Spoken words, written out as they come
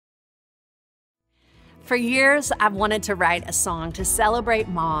For years, I've wanted to write a song to celebrate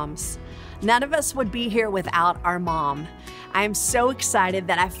moms. None of us would be here without our mom. I am so excited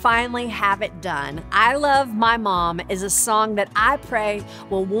that I finally have it done. I Love My Mom is a song that I pray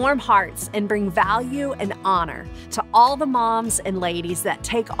will warm hearts and bring value and honor to all the moms and ladies that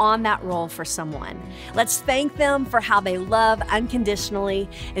take on that role for someone. Let's thank them for how they love unconditionally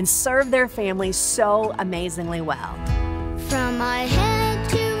and serve their families so amazingly well. From my head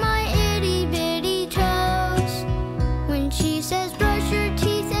to my itty bitty toes, when she says brush your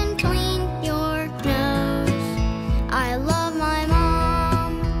teeth and clean your nose, I love my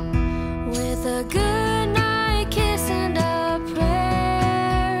mom with a good night kiss and a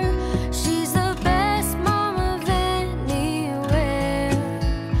prayer. She's the best mom of anywhere.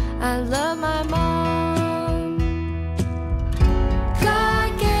 I love my mom.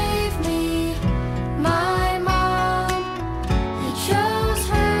 God gave me my mom. He chose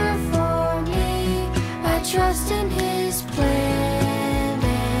her for me. I trust in Him.